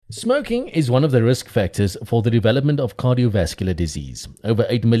Smoking is one of the risk factors for the development of cardiovascular disease. Over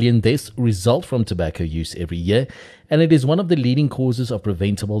 8 million deaths result from tobacco use every year, and it is one of the leading causes of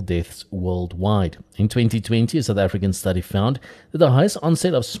preventable deaths worldwide. In 2020, a South African study found that the highest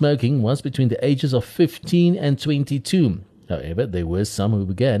onset of smoking was between the ages of 15 and 22. However, there were some who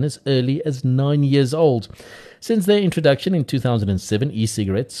began as early as 9 years old. Since their introduction in 2007,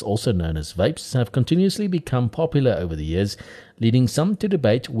 e-cigarettes, also known as vapes, have continuously become popular over the years, leading some to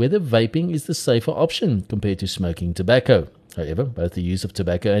debate whether vaping is the safer option compared to smoking tobacco. However, both the use of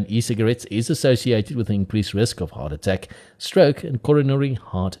tobacco and e-cigarettes is associated with an increased risk of heart attack, stroke, and coronary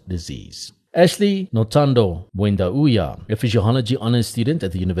heart disease. Ashley Nothando Mwendauya, a physiology honours student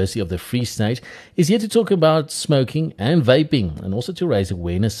at the University of the Free State, is here to talk about smoking and vaping and also to raise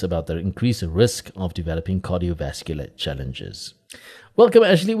awareness about the increased risk of developing cardiovascular challenges. Welcome,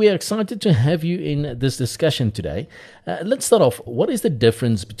 Ashley. We are excited to have you in this discussion today. Let's start off. What is the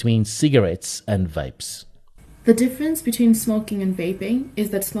difference between cigarettes and vapes? The difference between smoking and vaping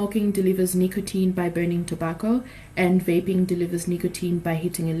is that smoking delivers nicotine by burning tobacco and vaping delivers nicotine by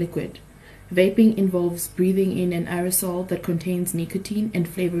hitting a liquid. Vaping involves breathing in an aerosol that contains nicotine and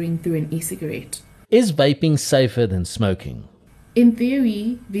flavoring through an e-cigarette. Is vaping safer than smoking? In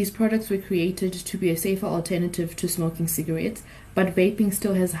theory, these products were created to be a safer alternative to smoking cigarettes, but vaping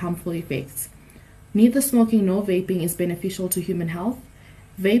still has harmful effects. Neither smoking nor vaping is beneficial to human health.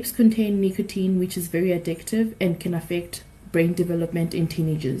 Vapes contain nicotine, which is very addictive and can affect brain development in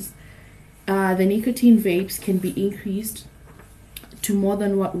teenagers. The nicotine vapes can be increased to more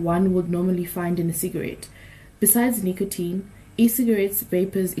than what one would normally find in a cigarette. Besides nicotine, e-cigarettes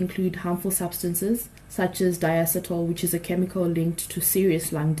vapors include harmful substances such as diacetyl, which is a chemical linked to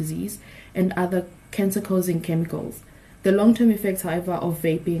serious lung disease, and other cancer-causing chemicals. The long-term effects, however, of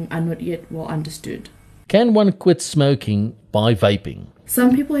vaping are not yet well understood. Can one quit smoking by vaping?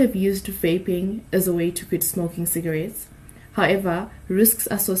 Some people have used vaping as a way to quit smoking cigarettes. However, risks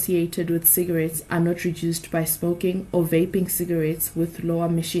associated with cigarettes are not reduced by smoking or vaping cigarettes with lower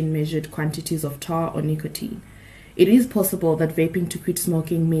machine-measured quantities of tar or nicotine. It is possible that vaping to quit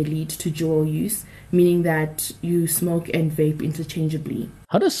smoking may lead to dual use, meaning that you smoke and vape interchangeably.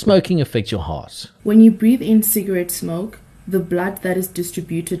 How does smoking affect your heart? When you breathe in cigarette smoke, the blood that is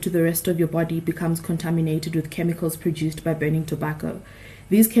distributed to the rest of your body becomes contaminated with chemicals produced by burning tobacco.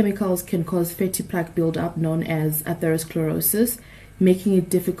 These chemicals can cause fatty plaque buildup known as atherosclerosis, making it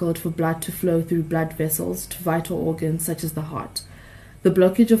difficult for blood to flow through blood vessels to vital organs such as the heart. The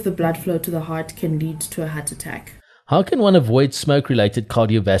blockage of the blood flow to the heart can lead to a heart attack. How can one avoid smoke-related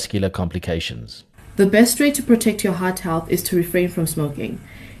cardiovascular complications? The best way to protect your heart health is to refrain from smoking.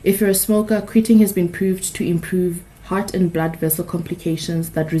 If you're a smoker, quitting has been proved to improve heart and blood vessel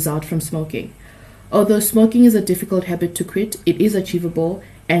complications that result from smoking. Although smoking is a difficult habit to quit, it is achievable,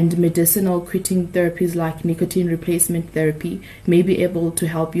 and medicinal quitting therapies like nicotine replacement therapy may be able to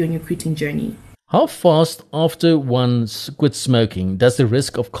help you on your quitting journey. How fast after one quits smoking does the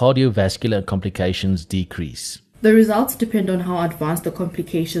risk of cardiovascular complications decrease? The results depend on how advanced the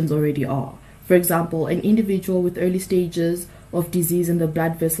complications already are. For example, an individual with early stages of disease in the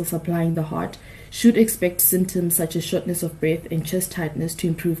blood vessel supplying the heart should expect symptoms such as shortness of breath and chest tightness to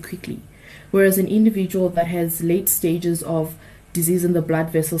improve quickly. Whereas an individual that has late stages of disease in the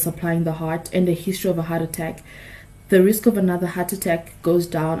blood vessel supplying the heart and a history of a heart attack, the risk of another heart attack goes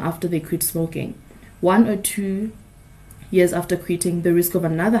down after they quit smoking. 1 or 2 years after quitting, the risk of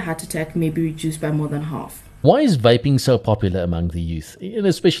another heart attack may be reduced by more than half. Why is vaping so popular among the youth, and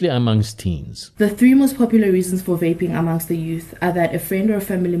especially amongst teens? The 3 most popular reasons for vaping amongst the youth are that a friend or a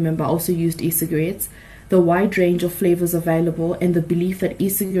family member also used e-cigarettes, the wide range of flavors available, and the belief that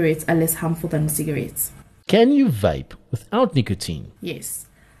e-cigarettes are less harmful than cigarettes. Can you vape without nicotine? Yes.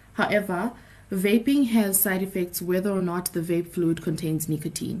 However, vaping has side effects whether or not the vape fluid contains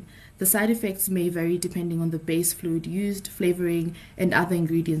nicotine. The side effects may vary depending on the base fluid used, flavoring, and other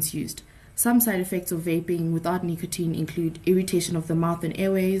ingredients used. Some side effects of vaping without nicotine include irritation of the mouth and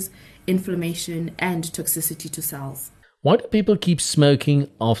airways, inflammation, and toxicity to cells. Why do people keep smoking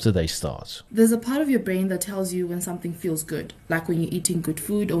after they start? There's a part of your brain that tells you when something feels good, like when you're eating good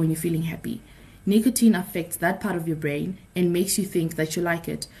food or when you're feeling happy. Nicotine affects that part of your brain and makes you think that you like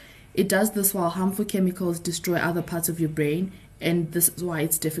it. It does this while harmful chemicals destroy other parts of your brain, and this is why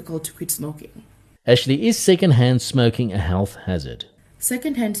it's difficult to quit smoking. Ashley, is secondhand smoking a health hazard?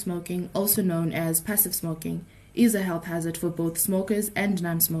 Secondhand smoking, also known as passive smoking, is a health hazard for both smokers and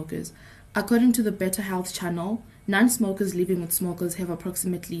non-smokers. According to the Better Health Channel, non-smokers living with smokers have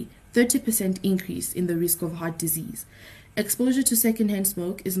approximately 30% increase in the risk of heart disease. Exposure to secondhand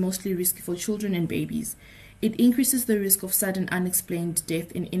smoke is mostly risky for children and babies. It increases the risk of sudden unexplained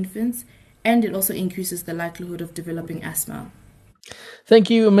death in infants, and it also increases the likelihood of developing asthma. Thank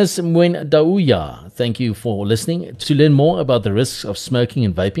you, Ms. Mwendauya. Thank you for listening. To learn more about the risks of smoking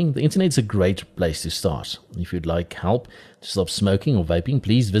and vaping, the internet is a great place to start. If you'd like help to stop smoking or vaping,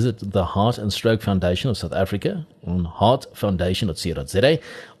 please visit the Heart and Stroke Foundation of South Africa on heartfoundation.co.za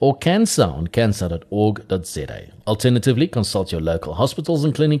or cancer on cancer.org.za. Alternatively, consult your local hospitals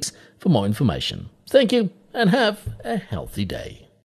and clinics for more information. Thank you and have a healthy day.